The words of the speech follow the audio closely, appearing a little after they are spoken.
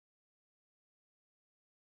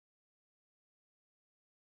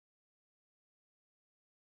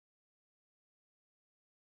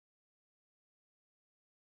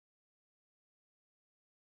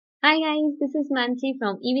Hi guys, this is Mansi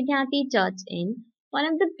from evidyati.in. One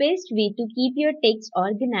of the best way to keep your text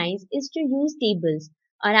organized is to use tables.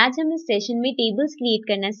 और आज हम इस session में tables create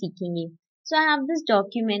करना सीखेंगे. So I have this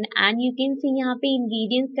document and you can see यहाँ पे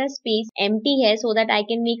ingredients का space empty है so that I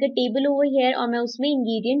can make a table over here और मैं उसमें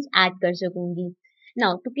ingredients add कर सकूंगी.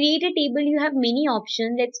 Now to create a table you have many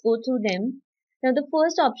options. Let's go through them. Now the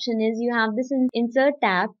first option is you have this insert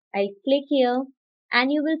tab. I'll click here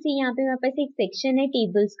and you will see यहाँ पे हमारे पास एक section है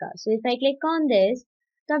tables का. So if I click on this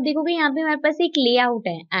तो आप देखोगे यहाँ पे हमारे पास एक लेआउट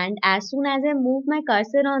है and as soon as I move my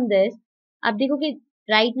cursor on this आप देखोगे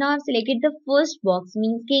right now I selected the first box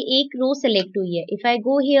means के एक रो सेलेक्ट हुई है. If I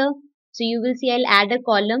go here so you will see I will add a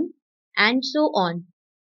column and so on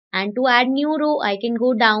and to add new row I can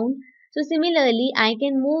go down. So similarly I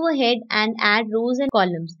can move ahead and add rows and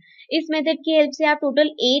columns. इस method की help से आप total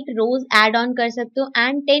 8 rose add on कर सकते हो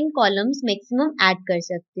and 10 columns maximum add कर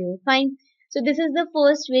सकते हो. Fine. So this is the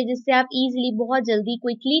first way जिससे आप इजीली बहुत जल्दी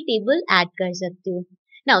क्विकली टेबल ऐड कर सकते हो.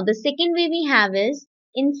 Now the second way we have is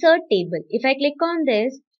insert table. If I click on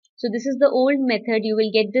this, so this is the old method. You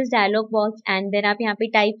will get this dialog box and then आप यहाँ पे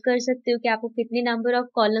type कर सकते हो कि आपको कितने नंबर ऑफ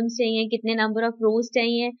कॉलम्स चाहिए, कितने नंबर ऑफ रोज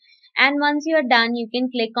चाहिए and once you are done you can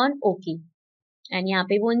click on okay and यहाँ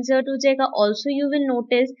पे वो इंसर्ट हो जाएगा. ऑल्सो यू विल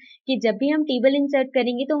नोटिस कि जब भी हम टेबल इंसर्ट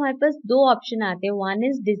करेंगे तो हमारे पास दो ऑप्शन आते हैं. One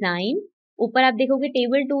is design. ऊपर आप देखोगे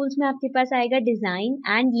टेबल टूल्स में आपके पास आएगा design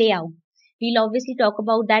and layout. We'll obviously talk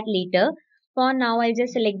about that letter. For now I'll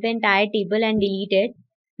just select the entire table and delete it.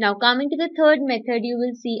 Now coming to the third method, you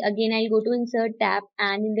will see again I'll go to insert tab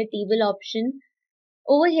and in the table option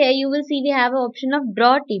over here you will see we have an option of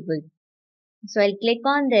draw table. So I'll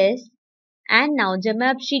click on this and now जब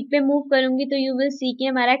मैं अब sheet पे move करूंगी तो you will see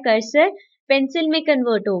कि हमारा cursor pencil में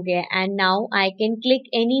convert हो गया and now I can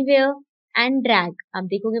click anywhere and drag.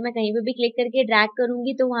 अब देखोगे मैं कहीं पे भी क्लिक करके ड्रैग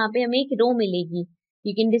करूंगी तो वहां पे हमें एक रो मिलेगी.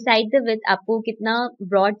 You can decide the width. आपको कितना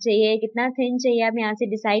broad चाहिए, कितना thin चाहिए आप यहाँ से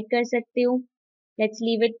decide कर सकते हो. Let's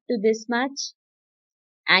leave it to this much.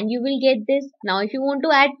 And you will get this. Now if you want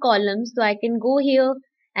to add columns, so I can go here.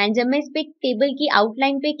 And जब मैं इस पे टेबल की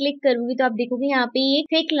आउटलाइन पे क्लिक करूंगी तो आप देखोगे यहाँ पे एक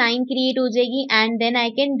थिक लाइन क्रिएट हो जाएगी and then I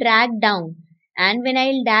can drag down and when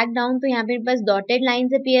I drag down तो यहाँ पे मेरे पास डॉटेड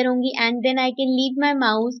लाइंस अपीयर होंगी and then I can leave my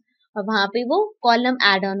mouse और वहां पे वो कॉलम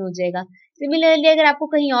ऐड ऑन हो जाएगा. सिमिलरली अगर आपको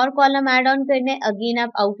कहीं और कॉलम ऐड ऑन करना है अगेन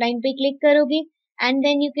आप आउटलाइन पे क्लिक करोगे and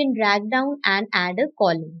then you can drag down and add a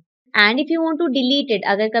column. And if you want to delete it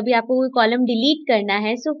अगर कभी आपको कोई कॉलम डिलीट करना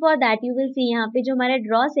है so for that you will see यहाँ पे जो हमारा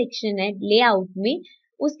ड्रॉ सेक्शन है लेआउट में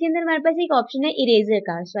उसके अंदर हमारे पास एक ऑप्शन है इरेजर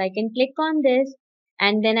का. सो I can click on this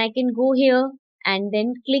and then I can go here and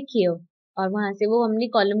then click here और वहां से वो हमने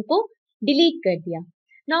कॉलम को डिलीट कर दिया.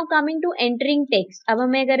 Now coming to entering text. अब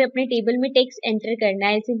हमें अगर अपने टेबल में टेक्स्ट एंटर करना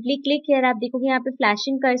है सिंपली क्लिक हियर. आप देखोगे यहाँ पे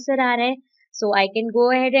फ्लैशिंग कर्सर आ रहा है सो I can go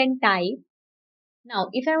ahead and type. Now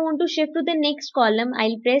if I want to shift to the next column I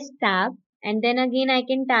will press tab and then again I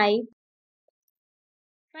can type.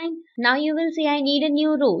 Fine. Now you will see I need a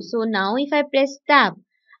new row. So now if I press tab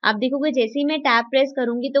आप देखोगे जैसे ही मैं tab press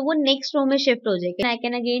करूंगी तो वो next row में shift हो जाएगी. I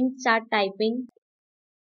can again start typing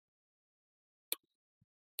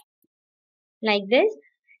like this.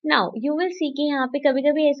 Now you will see कि यहाँ पे कभी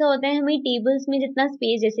कभी ऐसा होता है हमें टेबल्स में जितना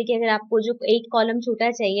स्पेस जैसे कि अगर आपको जो एक कॉलम छोटा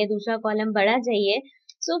चाहिए दूसरा कॉलम बड़ा चाहिए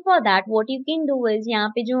so for that what you can do is यहाँ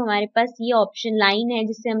पे जो हमारे पास ये ऑप्शन लाइन है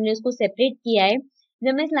जिससे हमने उसको सेपरेट किया है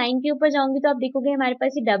जब मैं इस लाइन के ऊपर जाऊंगी तो आप देखोगे हमारे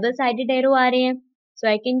पास ये डबल साइडेड एरो आ रहे हैं. सो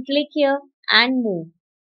I can click here and move.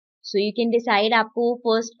 So you can decide आपको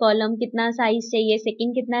फर्स्ट कॉलम कितना साइज चाहिए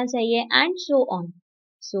सेकंड कितना चाहिए and so on.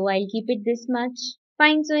 So I keep it this much.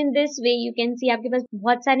 Fine. So in this way you can see आपके पास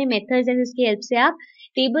बहुत सारे methods हैं जिसकी हेल्प से आप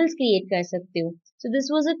टेबल्स क्रिएट कर सकते हो. So this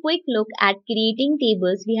was a quick look at creating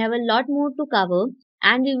tables. We have a lot more to cover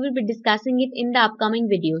and we will be discussing it in the upcoming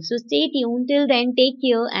video. So stay tuned. Till then, take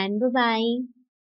care and bye bye.